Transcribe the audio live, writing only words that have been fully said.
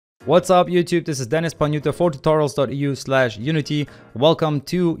What's up YouTube, this is Dennis Panuta for tutorials.eu/unity. Welcome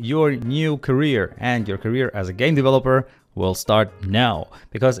to your new career, and your career as a game developer will start now.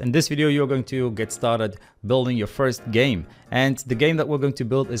 Because in this video you're going to get started building your first game. And the game that we're going to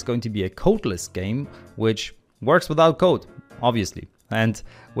build is going to be a codeless game, which works without code, obviously. And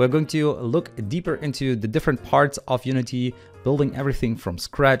we're going to look deeper into the different parts of Unity, building everything from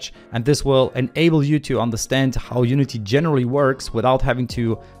scratch. And this will enable you to understand how Unity generally works without having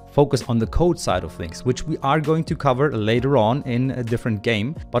to focus on the code side of things, which we are going to cover later on in a different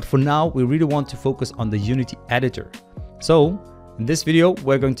game. But for now, we really want to focus on the Unity editor. So in this video,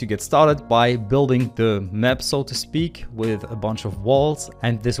 we're going to get started by building the map, so to speak, with a bunch of walls.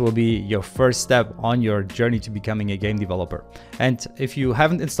 And this will be your first step on your journey to becoming a game developer. And if you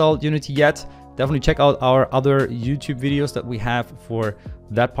haven't installed Unity yet, definitely check out our other YouTube videos that we have for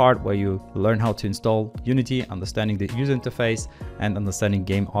that part, where you learn how to install Unity, understanding the user interface and understanding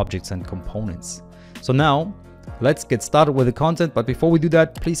game objects and components. So now let's get started with the content. But before we do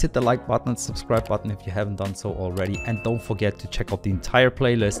that, please hit the like button and subscribe button if you haven't done so already. And don't forget to check out the entire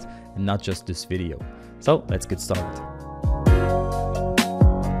playlist and not just this video. So let's get started.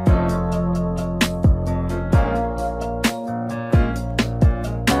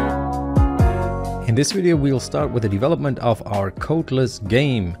 In this video, we'll start with the development of our codeless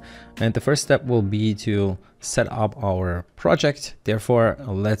game. And the first step will be to set up our project. Therefore,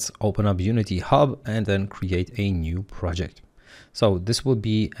 let's open up Unity Hub and then create a new project. So this will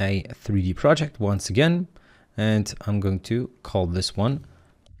be a 3D project once again. And I'm going to call this one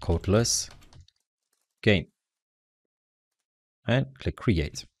Codeless Game. And click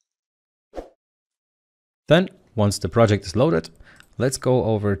Create. Then, once the project is loaded, let's go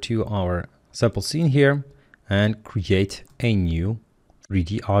over to our sample scene here and create a new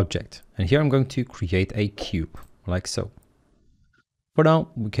 3D object. And here I'm going to create a cube like so. For now,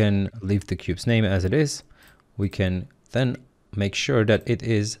 we can leave the cube's name as it is. We can then make sure that it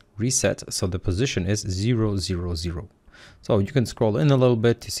is reset, so the position is 0, 0, 0. So you can scroll in a little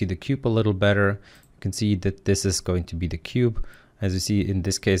bit to see the cube a little better. You can see that this is going to be the cube. As you see, in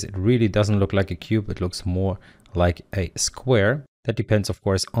this case, it really doesn't look like a cube. It looks more like a square. That depends, of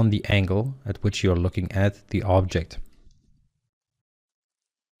course, on the angle at which you're looking at the object.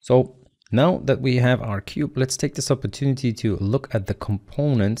 So now that we have our cube, let's take this opportunity to look at the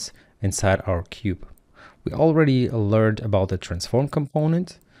components inside our cube. We already learned about the transform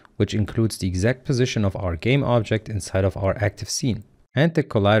component, which includes the exact position of our game object inside of our active scene, and the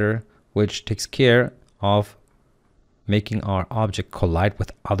collider, which takes care of making our object collide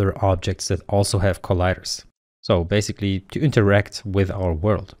with other objects that also have colliders. So basically to interact with our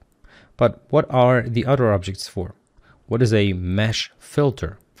world. But what are the other objects for? What is a mesh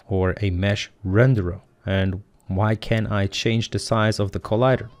filter or a mesh renderer? And why can I change the size of the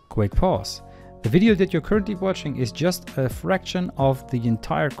collider? Quick pause. The video that you're currently watching is just a fraction of the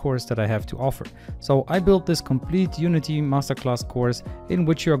entire course that I have to offer. So I built this complete Unity Masterclass course in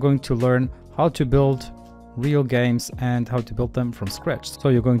which you're going to learn how to build real games and how to build them from scratch. So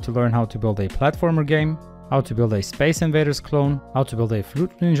you're going to learn how to build a platformer game, how to build a Space Invaders clone, how to build a Fruit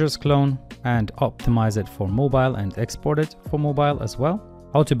Ninjas clone and optimize it for mobile and export it for mobile as well,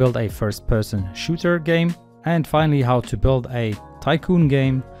 how to build a first-person shooter game, and finally how to build a tycoon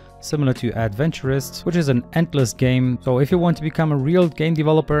game similar to Adventurist, which is an endless game. So if you want to become a real game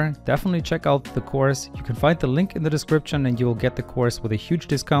developer, definitely check out the course. You can find the link in the description and you will get the course with a huge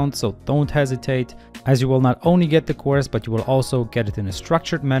discount, so don't hesitate, as you will not only get the course, but you will also get it in a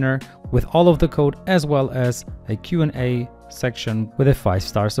structured manner with all of the code, as well as a Q&A section with a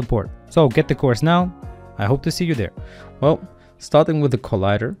 5-star support. So get the course now. I hope to see you there. Well, starting with the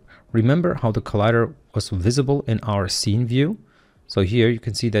collider, remember how the collider was visible in our scene view? So here you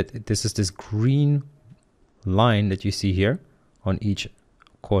can see that this is this green line that you see here on each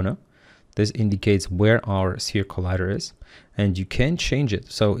corner. This indicates where our sphere collider is, and you can change it.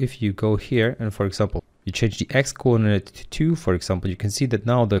 So if you go here and, for example, you change the X coordinate to 2, for example, you can see that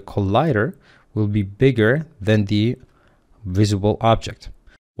now the collider will be bigger than the visible object.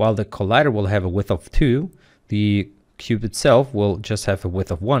 While the collider will have a width of 2, the cube itself will just have a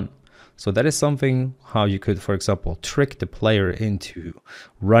width of 1. So that is something how you could, for example, trick the player into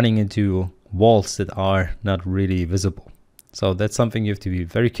running into walls that are not really visible. So that's something you have to be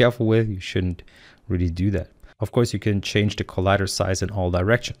very careful with. You shouldn't really do that. Of course, you can change the collider size in all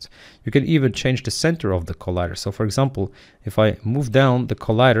directions. You can even change the center of the collider. So for example, if I move down the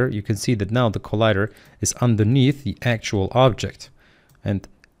collider, you can see that now the collider is underneath the actual object. And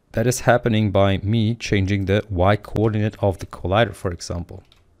that is happening by me changing the Y coordinate of the collider, for example.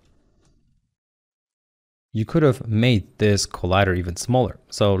 you could have made this collider even smaller.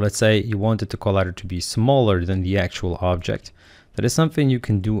 So let's say you wanted the collider to be smaller than the actual object. That is something you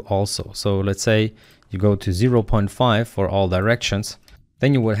can do also. So let's say you go to 0.5 for all directions,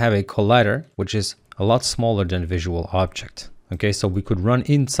 then you would have a collider which is a lot smaller than the visual object. Okay, so we could run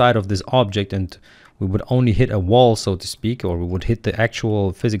inside of this object and we would only hit a wall, so to speak, or we would hit the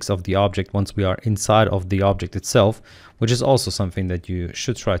actual physics of the object once we are inside of the object itself, which is also something that you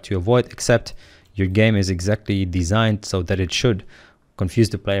should try to avoid, except your game is exactly designed so that it should confuse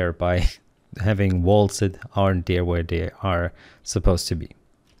the player by having walls that aren't there where they are supposed to be.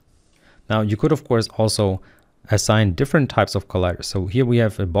 Now, you could, of course, also assign different types of colliders. So here we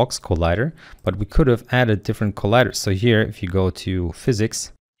have a box collider, but we could have added different colliders. So here, if you go to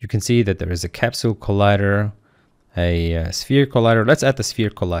physics, you can see that there is a capsule collider, a sphere collider. Let's add the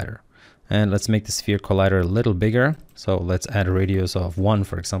sphere collider. And let's make the sphere collider a little bigger. So let's add a radius of 1,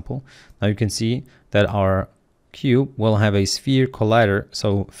 for example. Now you can see that our cube will have a sphere collider.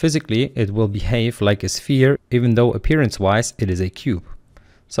 So physically, it will behave like a sphere, even though appearance-wise, it is a cube.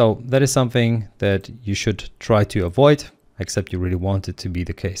 So that is something that you should try to avoid, except you really want it to be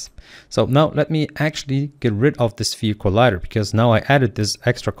the case. So now let me actually get rid of the sphere collider, because now I added this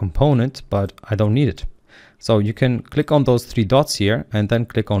extra component, but I don't need it. So you can click on those 3 dots here and then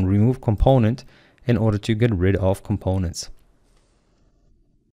click on remove component in order to get rid of components.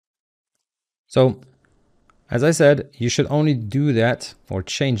 So as I said, you should only do that or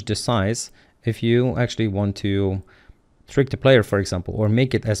change the size if you actually want to trick the player, for example, or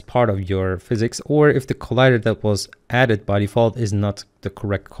make it as part of your physics, or if the collider that was added by default is not the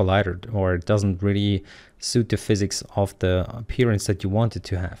correct collider or it doesn't really suit the physics of the appearance that you want it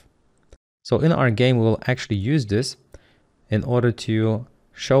to have. So in our game, we will actually use this in order to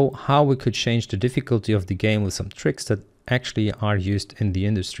show how we could change the difficulty of the game with some tricks that actually are used in the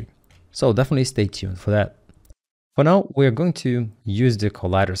industry. So definitely stay tuned for that. For now, we're going to use the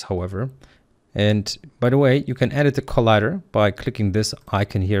colliders, however. And by the way, you can edit the collider by clicking this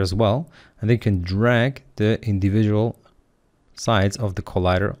icon here as well. And then you can drag the individual sides of the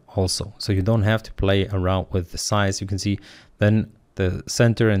collider also. So you don't have to play around with the size. You can see then the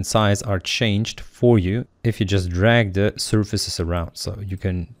center and size are changed for you if you just drag the surfaces around. So you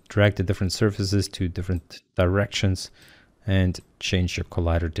can drag the different surfaces to different directions and change your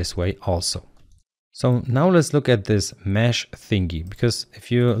collider this way also. So now let's look at this mesh thingy, because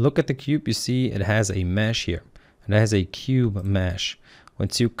if you look at the cube, you see it has a mesh here. It has a cube mesh.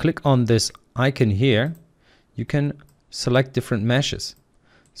 Once you click on this icon here, you can select different meshes.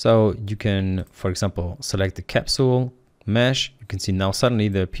 So you can, for example, select the capsule mesh. You can see now suddenly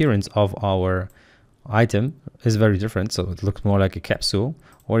the appearance of our item is very different. So it looks more like a capsule,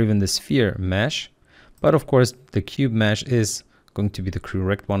 or even the sphere mesh. But of course, the cube mesh is going to be the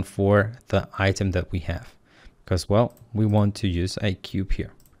correct one for the item that we have, because, well, we want to use a cube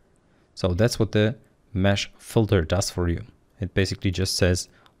here. So that's what the mesh filter does for you. It basically just says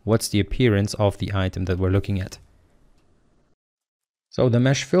what's the appearance of the item that we're looking at. So the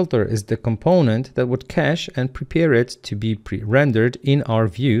mesh filter is the component that would cache and prepare it to be pre-rendered in our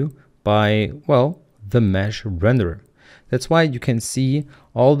view by, well, the mesh renderer. That's why you can see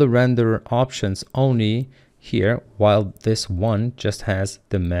all the render options only here, while this one just has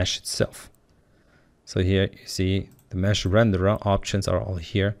the mesh itself. So here you see the mesh renderer options are all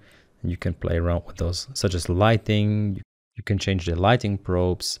here, and you can play around with those, such as lighting. You can change the lighting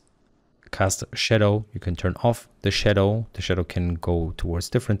probes, cast a shadow, you can turn off the shadow can go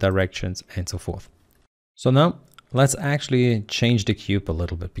towards different directions, and so forth. So now let's actually change the cube a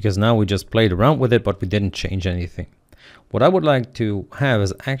little bit, because now we just played around with it, but we didn't change anything. What I would like to have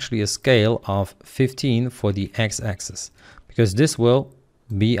is actually a scale of 15 for the x-axis, because this will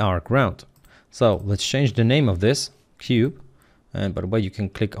be our ground. So let's change the name of this cube, and by the way, you can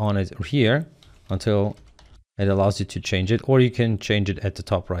click on it here until it allows you to change it, or you can change it at the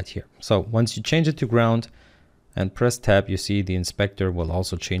top right here. So once you change it to ground and press tab, you see the inspector will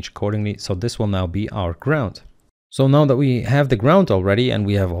also change accordingly. So this will now be our ground. So now that we have the ground already and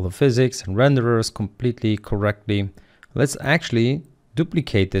we have all the physics and renderers completely correctly, let's actually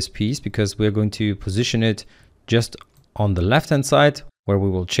duplicate this piece, because we're going to position it just on the left hand side, where we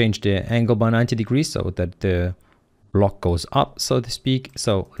will change the angle by 90 degrees so that the block goes up, so to speak.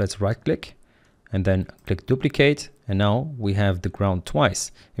 So let's right click and then click duplicate. And now we have the ground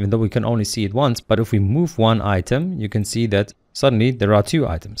twice, even though we can only see it once. But if we move one item, you can see that suddenly there are 2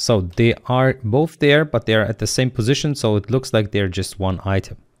 items. So they are both there, but they're at the same position. So it looks like they're just one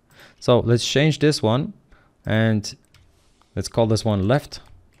item. So let's change this one, and let's call this one left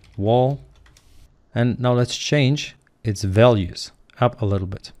wall. And now let's change its values up a little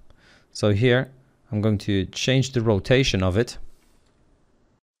bit. So here I'm going to change the rotation of it,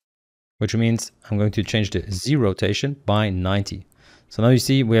 which means I'm going to change the Z rotation by 90. So now you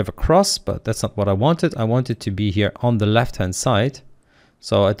see we have a cross, but that's not what I wanted. I want it to be here on the left-hand side.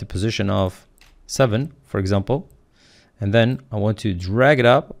 So at the position of 7, for example. And then I want to drag it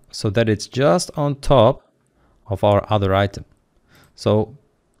up so that it's just on top of our other item. So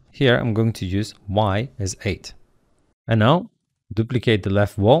here I'm going to use Y as 8. And now duplicate the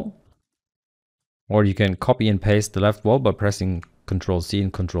left wall, or you can copy and paste the left wall by pressing Ctrl C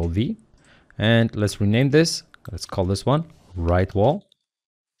and Ctrl V. And let's rename this. Let's call this one right wall.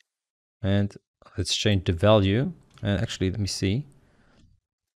 And let's change the value. And actually, let me see.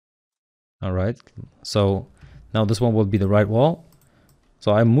 All right. So now this one will be the right wall.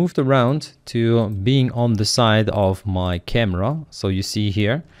 So I moved around to being on the side of my camera. So you see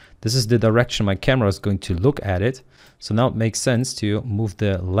here, this is the direction my camera is going to look at it. So now it makes sense to move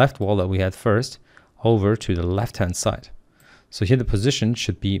the left wall that we had first over to the left-hand side. So here the position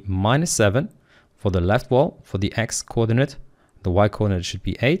should be -7 for the left wall. For the X coordinate, the Y coordinate should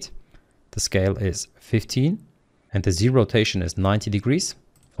be 8. The scale is 15 and the Z rotation is 90 degrees.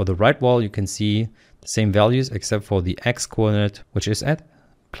 For the right wall, you can see the same values except for the X coordinate, which is at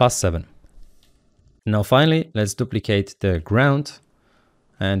 +7. Now finally, let's duplicate the ground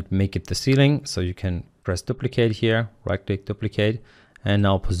and make it the ceiling. So you can press duplicate here, right click duplicate, and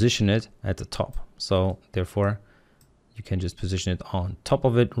now position it at the top. So therefore you can just position it on top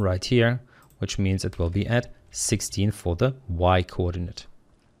of it right here, which means it will be at 16 for the Y coordinate,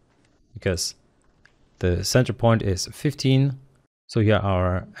 because the center point is 15. So here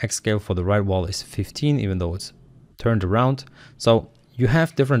our X scale for the right wall is 15, even though it's turned around. So you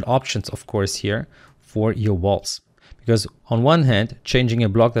have different options, of course, here for your walls, because on one hand, changing a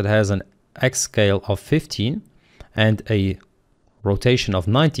block that has an X scale of 15 and a rotation of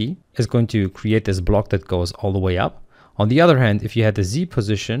 90 is going to create this block that goes all the way up. On the other hand, if you had a Z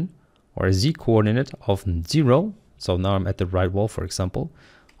position or a Z coordinate of 0, so now I'm at the right wall, for example,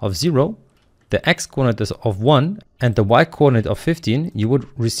 of 0, the X coordinate is of 1 and the Y coordinate of 15, you would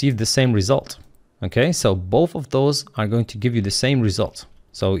receive the same result. Okay, so both of those are going to give you the same result.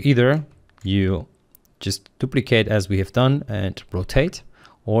 So either you just duplicate as we have done and rotate,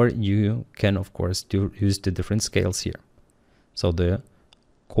 or you can of course use the different scales here. So the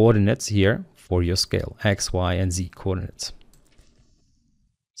coordinates here for your scale, X, Y, and Z coordinates.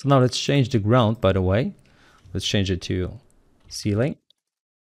 So now let's change the ground, by the way. Let's change it to ceiling,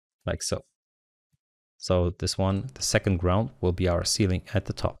 like so. So this one, the second ground, will be our ceiling at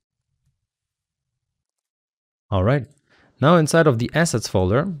the top. All right, now inside of the assets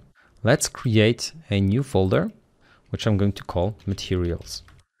folder, let's create a new folder, which I'm going to call materials.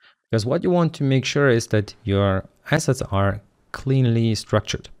 Because what you want to make sure is that your assets are cleanly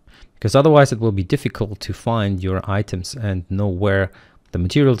structured, because otherwise it will be difficult to find your items and know where the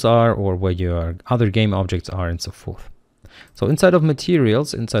materials are or where your other game objects are and so forth. So inside of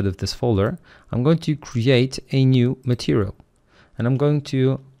materials, inside of this folder, I'm going to create a new material, and I'm going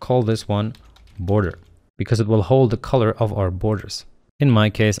to call this one border, because it will hold the color of our borders. In my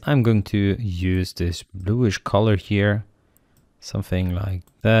case, I'm going to use this bluish color here, something like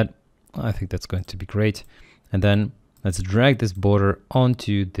that. I think that's going to be great. And then let's drag this border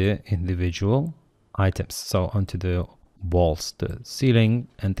onto the individual items, so onto the walls, the ceiling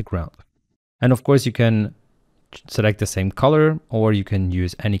and the ground. And of course you can select the same color, or you can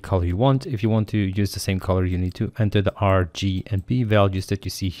use any color you want. If you want to use the same color, you need to enter the R, G, and B values that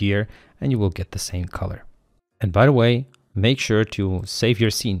you see here, and you will get the same color. And by the way, make sure to save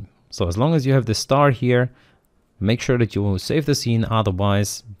your scene. So as long as you have the star here, make sure that you will save the scene,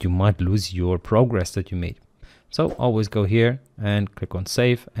 otherwise you might lose your progress that you made. So always go here and click on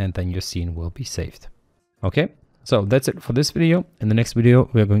save, and then your scene will be saved. Okay, so that's it for this video. In the next video,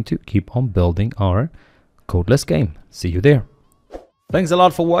 we are going to keep on building our Codeless game. See you there. Thanks a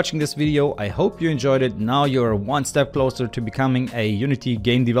lot for watching this video. I hope you enjoyed it. Now you're one step closer to becoming a Unity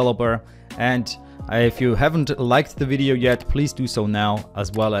game developer. And if you haven't liked the video yet, please do so now,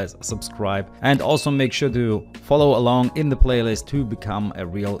 as well as subscribe. And also make sure to follow along in the playlist to become a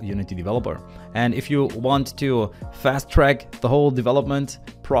real Unity developer. And if you want to fast track the whole development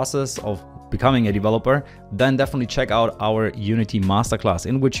process of becoming a developer, then definitely check out our Unity Masterclass,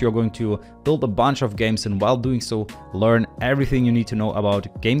 in which you're going to build a bunch of games, and while doing so, learn everything you need to know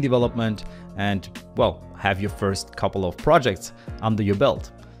about game development and, well, have your first couple of projects under your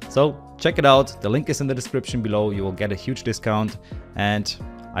belt. So check it out. The link is in the description below. You will get a huge discount, and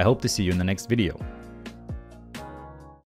I hope to see you in the next video.